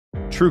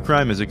True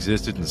crime has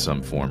existed in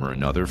some form or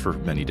another for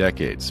many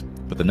decades,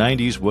 but the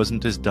 90s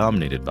wasn't as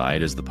dominated by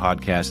it as the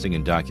podcasting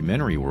and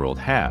documentary world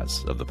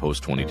has of the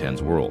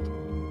post-2010s world.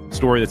 A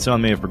story that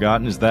some may have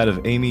forgotten is that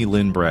of Amy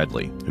Lynn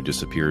Bradley, who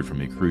disappeared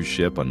from a cruise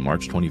ship on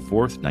March 24,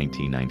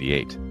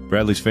 1998.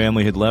 Bradley's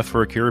family had left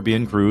for a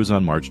Caribbean cruise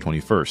on March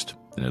 21st,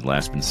 and had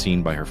last been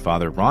seen by her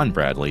father Ron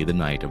Bradley the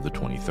night of the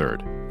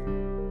 23rd.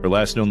 Her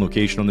last known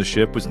location on the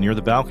ship was near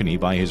the balcony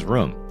by his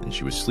room, and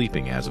she was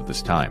sleeping as of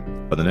this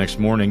time. By the next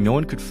morning, no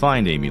one could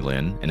find Amy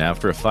Lynn, and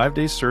after a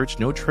 5-day search,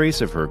 no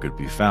trace of her could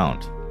be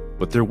found.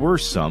 But there were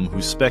some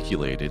who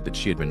speculated that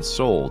she had been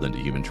sold into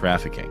human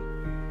trafficking.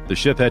 The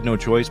ship had no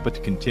choice but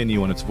to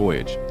continue on its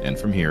voyage, and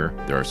from here,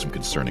 there are some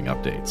concerning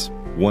updates.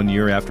 1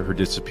 year after her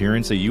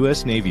disappearance, a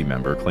U.S. Navy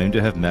member claimed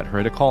to have met her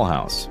at a call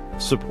house,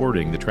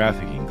 supporting the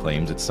trafficking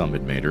claims that some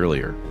had made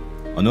earlier.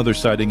 Another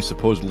sighting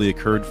supposedly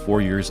occurred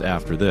 4 years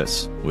after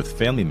this, with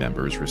family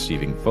members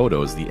receiving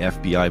photos the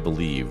FBI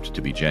believed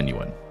to be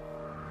genuine.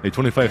 A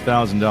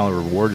 $25,000 reward